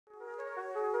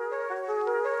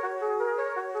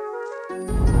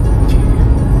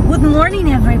Good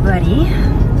morning, everybody.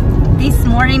 This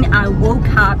morning I woke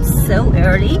up so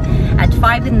early at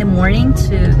 5 in the morning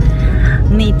to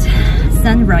meet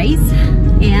sunrise,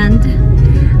 and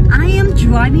I am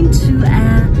driving to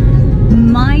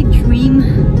my dream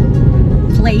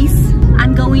place.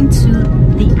 I'm going to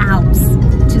the Alps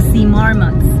to see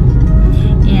marmots,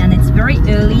 and it's very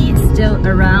early, still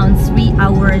around 3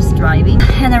 hours driving,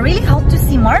 and I really hope to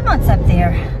see marmots up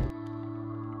there.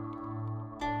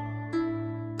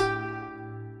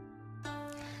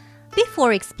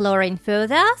 Before exploring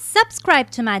further, subscribe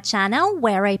to my channel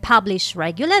where I publish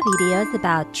regular videos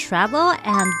about travel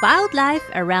and wildlife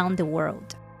around the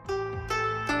world.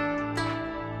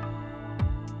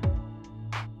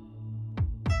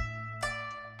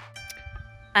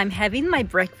 I'm having my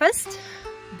breakfast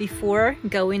before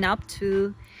going up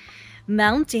to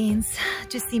mountains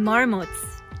to see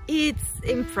marmots. It's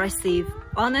impressive.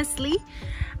 Honestly,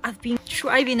 I've been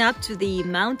driving up to the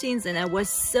mountains and I was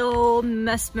so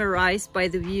mesmerized by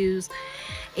the views.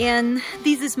 And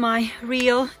this is my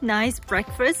real nice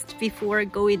breakfast before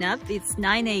going up. It's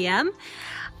 9 a.m.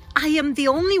 I am the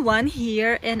only one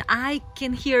here and I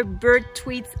can hear bird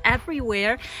tweets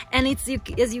everywhere, and as you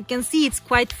can see, it's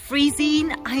quite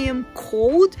freezing. I am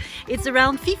cold. It's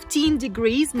around 15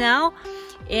 degrees now,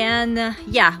 and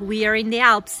yeah, we are in the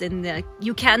Alps, and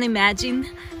you can imagine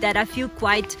that I feel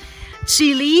quite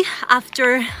chilly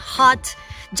after hot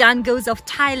jungles of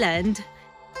Thailand.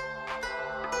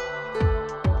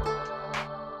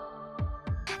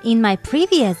 In my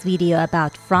previous video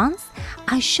about France,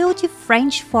 I showed you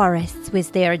French forests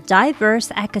with their diverse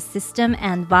ecosystem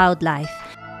and wildlife.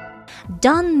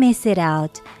 Don't miss it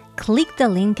out. Click the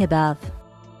link above.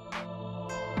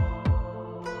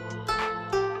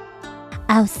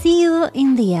 I'll see you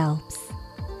in the Alps.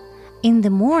 In the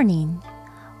morning,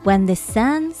 when the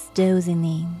sun's dozing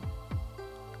in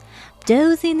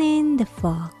the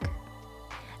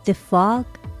fog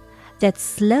that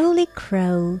slowly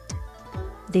crawled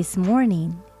this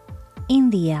morning in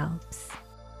the Alps.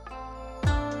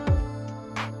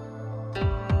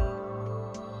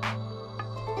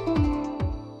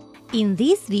 In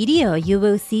this video, you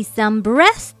will see some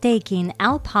breathtaking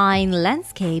alpine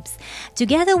landscapes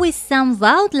together with some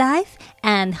wildlife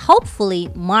and hopefully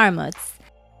marmots.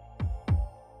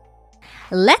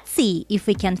 Let's see if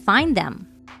we can find them.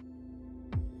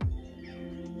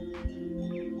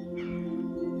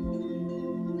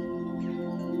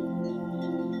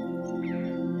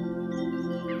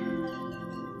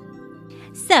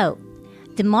 So,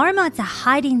 the marmots are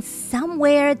hiding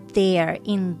somewhere there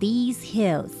in these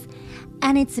hills,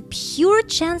 and it's a pure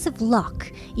chance of luck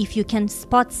if you can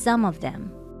spot some of them.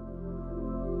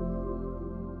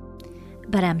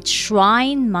 But I'm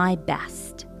trying my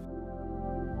best.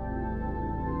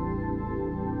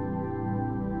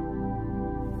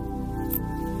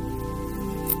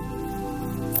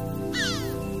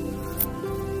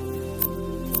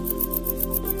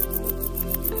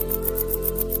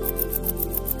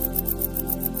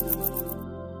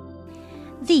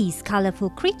 This colorful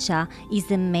creature is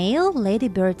a male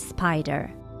ladybird spider.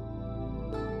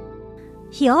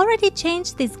 He already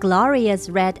changed his glorious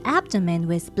red abdomen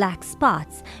with black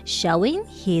spots, showing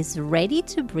he is ready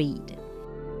to breed.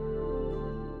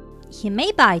 He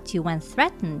may bite you when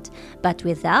threatened, but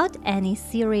without any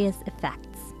serious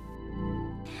effects.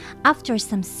 After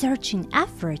some searching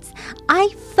efforts, I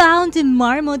found a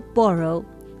marmot burrow.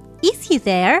 Is he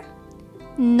there?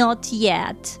 Not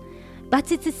yet. But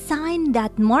it's a sign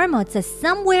that marmots are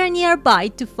somewhere nearby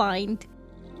to find.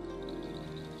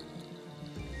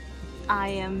 I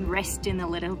am resting a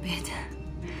little bit.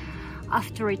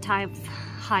 After a tough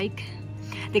hike,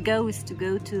 the goal is to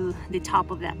go to the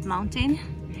top of that mountain,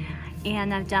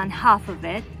 and I've done half of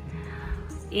it,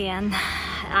 and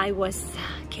I was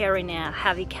carrying a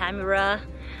heavy camera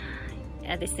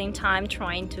at the same time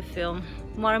trying to film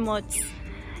marmots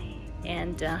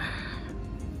and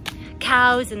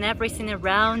cows and everything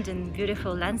around, and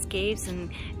beautiful landscapes, and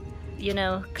you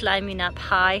know, climbing up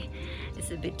high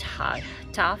is a bit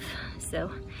tough,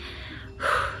 so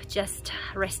just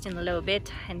resting a little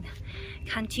bit and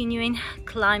continuing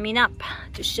climbing up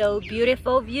to show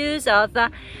beautiful views of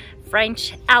the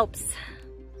French Alps.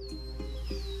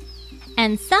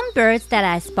 And some birds that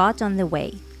I spot on the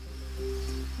way,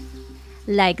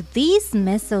 like this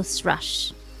missile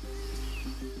thrush.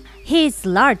 He is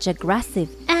large, aggressive,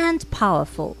 and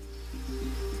powerful.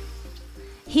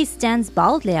 He stands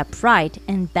boldly upright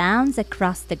and bounds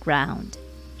across the ground.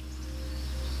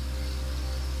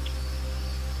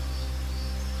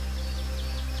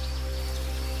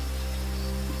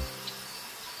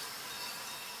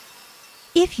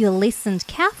 If you listened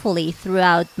carefully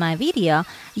throughout my video,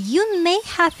 you may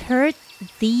have heard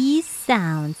these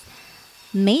sounds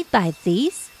made by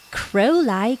this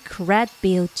crow-like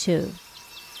red-billed too.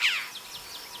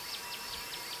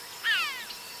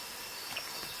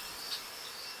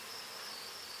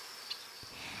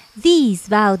 These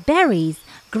wild berries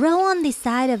grow on the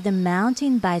side of the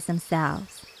mountain by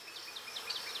themselves.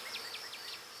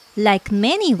 Like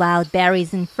many wild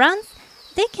berries in France,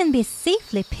 they can be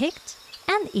safely picked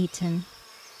and eaten.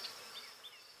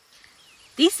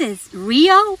 This is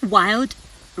real wild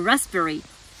raspberry.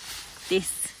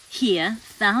 This here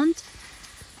found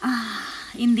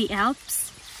in the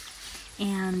Alps,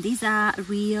 and these are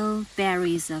real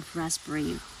berries of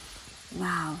raspberry.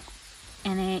 Wow.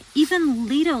 And even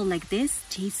little like this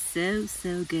tastes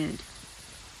so good.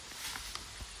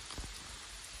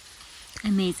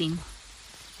 Amazing.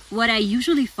 What I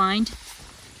usually find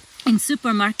in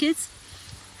supermarkets,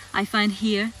 I find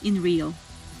here in Rio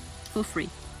for free.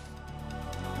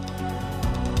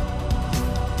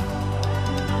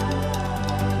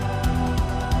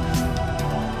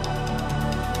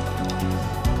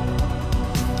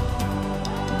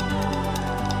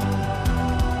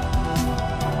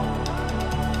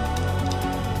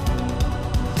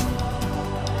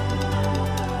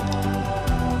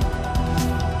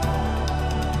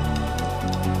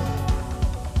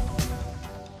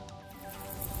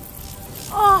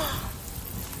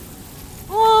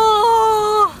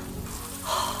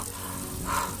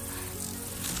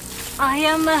 I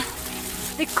am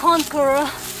the conqueror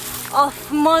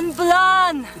of Mont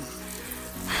Blanc.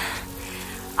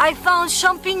 I found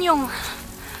champignon.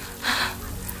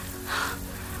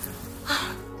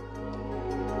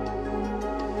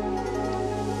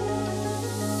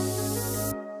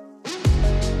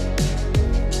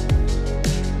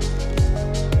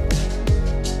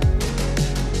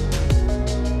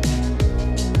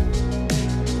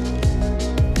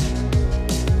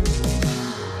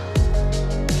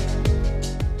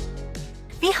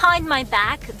 Behind my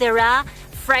back, there are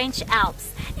French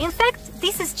Alps. In fact,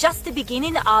 this is just the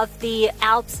beginning of the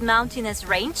Alps mountainous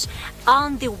range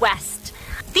on the west.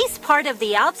 This part of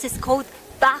the Alps is called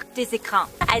Parc des Écrins.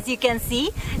 As you can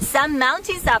see, some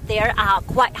mountains up there are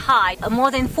quite high,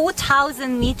 more than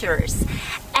 4,000 meters.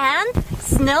 And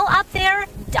snow up there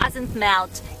doesn't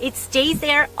melt. It stays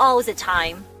there all the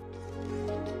time.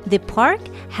 The park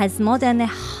has more than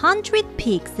 100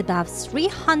 peaks above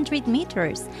 300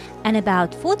 meters and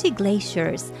about 40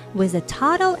 glaciers with a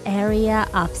total area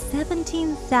of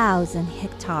 17,000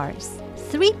 hectares.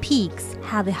 3 peaks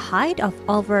have a height of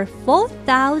over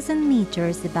 4,000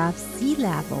 meters above sea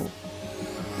level.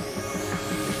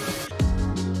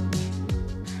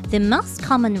 The most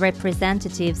common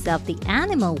representatives of the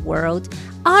animal world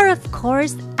are, of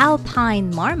course, Alpine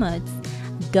marmots,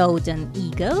 golden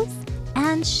eagles,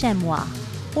 and chamois,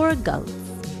 or goats.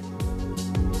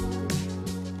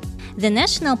 The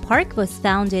national park was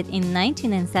founded in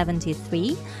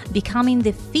 1973, becoming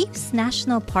the 5th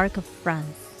national park of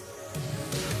France.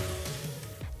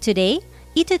 Today,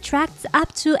 it attracts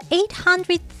up to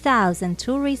 800,000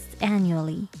 tourists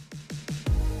annually.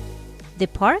 The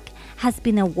park has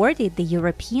been awarded the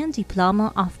European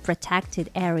Diploma of Protected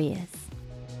Areas.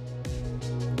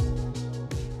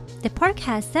 The park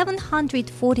has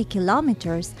 740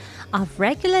 kilometers of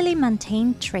regularly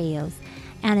maintained trails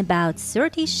and about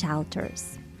 30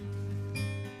 shelters.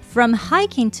 From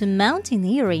hiking to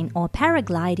mountaineering or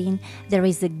paragliding, there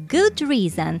is a good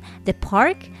reason the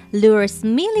park lures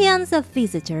millions of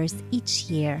visitors each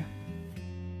year.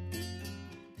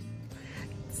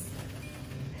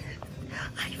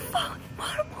 I found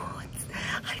marmots!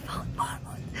 I found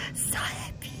marmots! So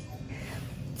happy!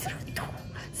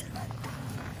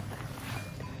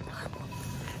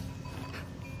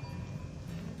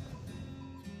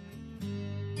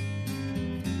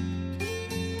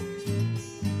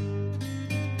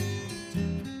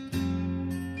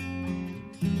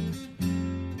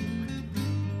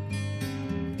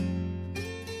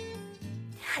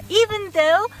 Even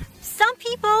though some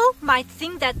people might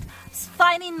think that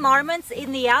finding marmots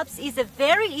in the Alps is a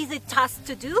very easy task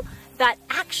to do, but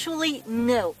actually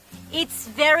no. It's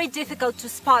very difficult to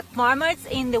spot marmots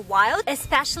in the wild,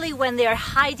 especially when they're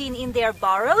hiding in their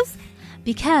burrows.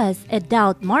 Because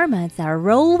adult marmots are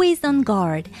always on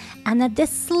guard, and at the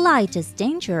slightest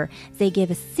danger, they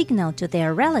give a signal to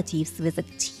their relatives with a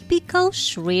typical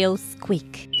shrill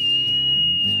squeak.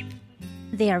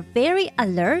 They are very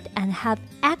alert and have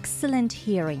excellent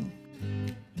hearing.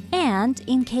 And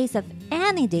in case of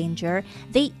any danger,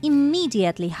 they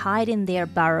immediately hide in their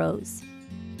burrows.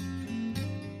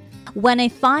 When I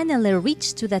finally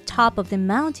reached to the top of the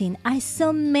mountain, I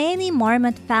saw many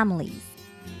marmot families.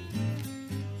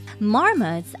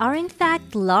 Marmots are in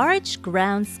fact large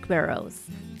ground squirrels.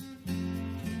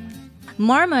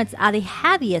 Marmots are the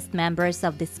heaviest members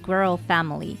of the squirrel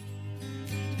family.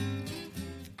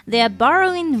 They are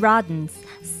burrowing rodents,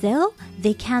 so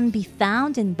they can be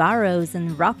found in burrows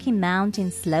on rocky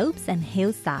mountain slopes and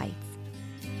hillsides.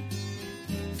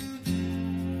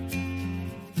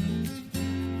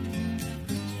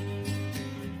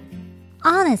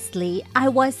 Honestly, I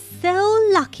was so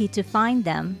lucky to find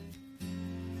them.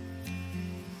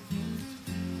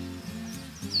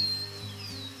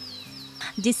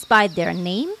 Despite their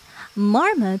name,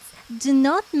 marmots do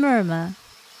not murmur.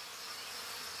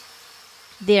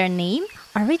 Their name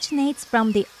originates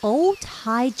from the old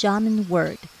High German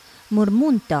word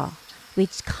murmunter,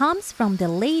 which comes from the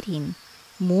Latin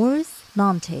murs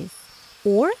montes,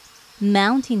 or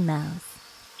mountain mouse.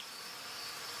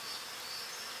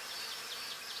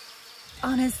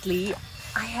 Honestly,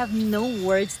 I have no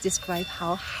words to describe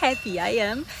how happy I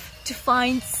am to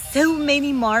find so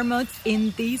many marmots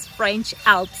in these French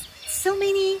Alps. So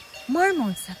many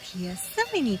marmots up here, so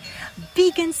many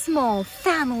big and small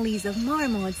families of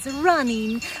marmots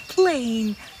running,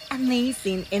 playing,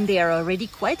 amazing, and they are already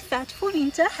quite fat for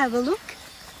winter. Have a look.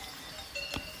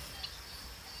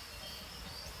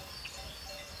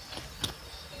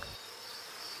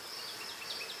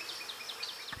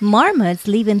 Marmots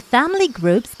live in family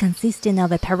groups consisting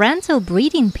of a parental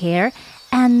breeding pair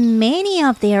and many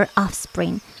of their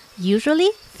offspring, usually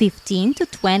 15 to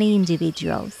 20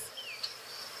 individuals.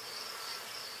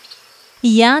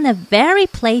 Young are very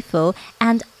playful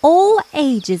and all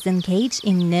ages engage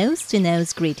in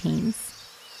nose-to-nose greetings.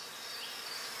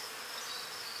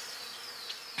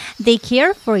 They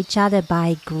care for each other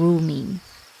by grooming.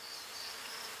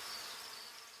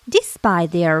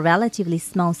 Despite their relatively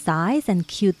small size and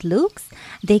cute looks,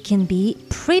 they can be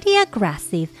pretty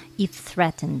aggressive if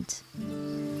threatened.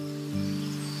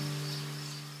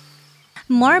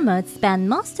 Marmots spend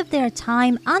most of their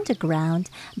time underground,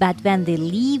 but when they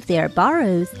leave their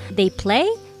burrows, they play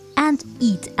and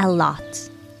eat a lot.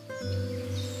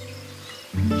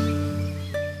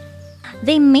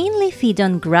 They mainly feed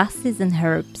on grasses and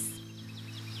herbs.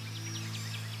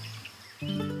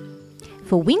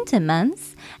 For winter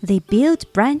months, they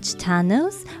build branch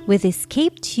tunnels with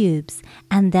escape tubes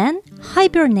and then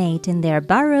hibernate in their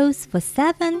burrows for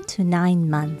 7 to 9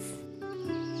 months.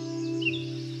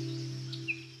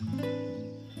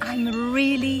 I'm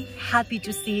really happy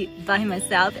to see by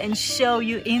myself and show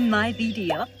you in my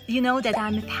video. You know that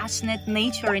I'm a passionate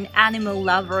nature and animal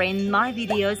lover. In my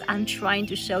videos, I'm trying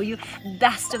to show you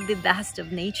best of the best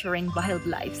of nature and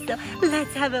wildlife. So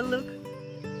let's have a look.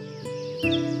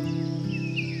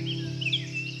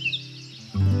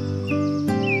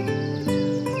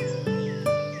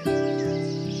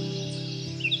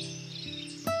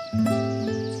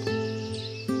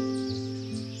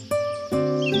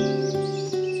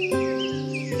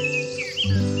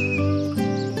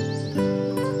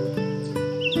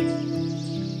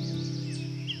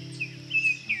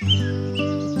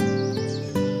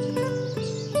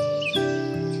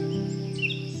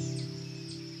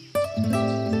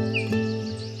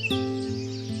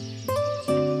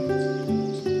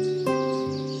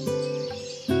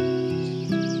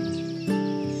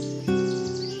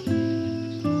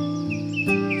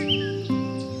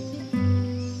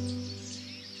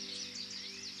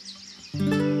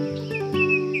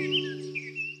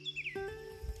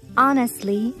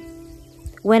 Honestly,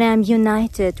 when I'm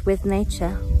united with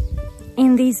nature,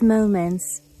 in these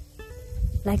moments,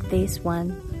 like this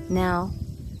one now,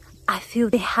 I feel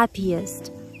the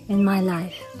happiest in my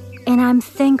life. And I'm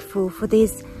thankful for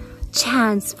this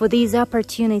chance, for this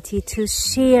opportunity to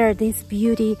share this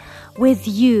beauty with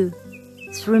you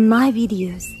through my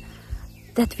videos,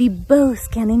 that we both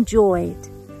can enjoy it,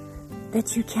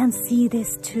 that you can see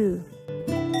this too.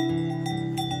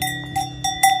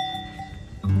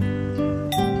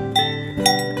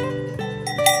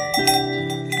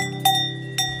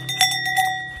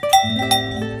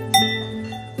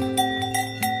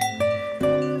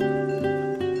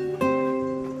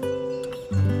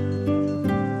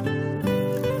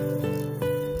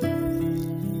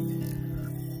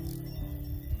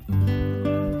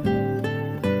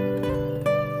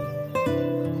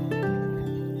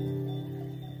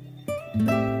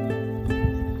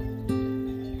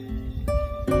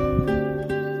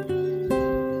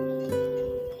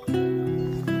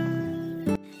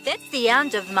 the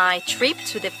end of my trip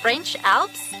to the French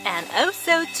Alps and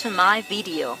also to my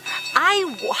video. I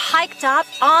hiked up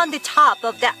on the top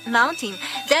of that mountain.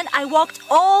 Then I walked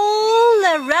all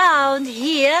around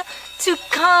here to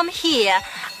come here.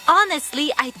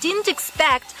 Honestly, I didn't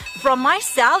expect from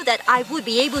myself that I would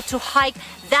be able to hike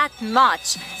that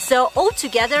much. So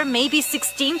altogether, maybe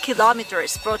 16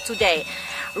 kilometers for today.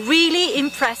 Really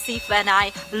impressive when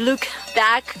I look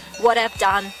back what I've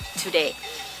done today.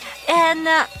 And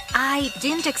I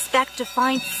didn't expect to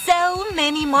find so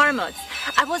many marmots.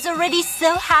 I was already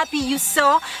so happy, you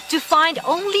saw, to find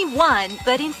only one.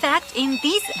 But in fact, in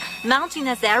this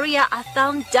mountainous area, I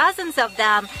found dozens of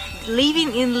them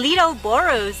living in little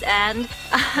burrows and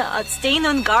staying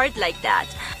on guard like that.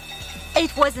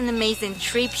 It was an amazing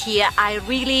trip here. I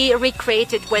really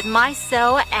recreated with my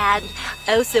soul and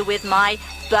also with my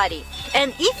body.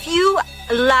 And if you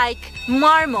like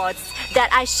marmots that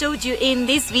I showed you in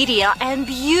this video and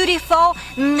beautiful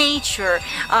nature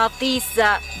of these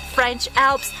French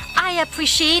Alps, I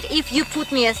appreciate if you put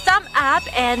me a thumb up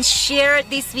and share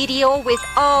this video with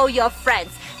all your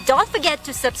friends. Don't forget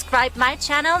to subscribe my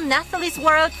channel Nathalie's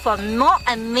World for more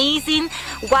amazing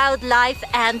wildlife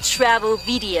and travel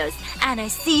videos. And I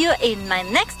see you in my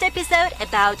next episode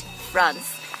about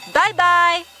France. Bye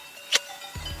bye!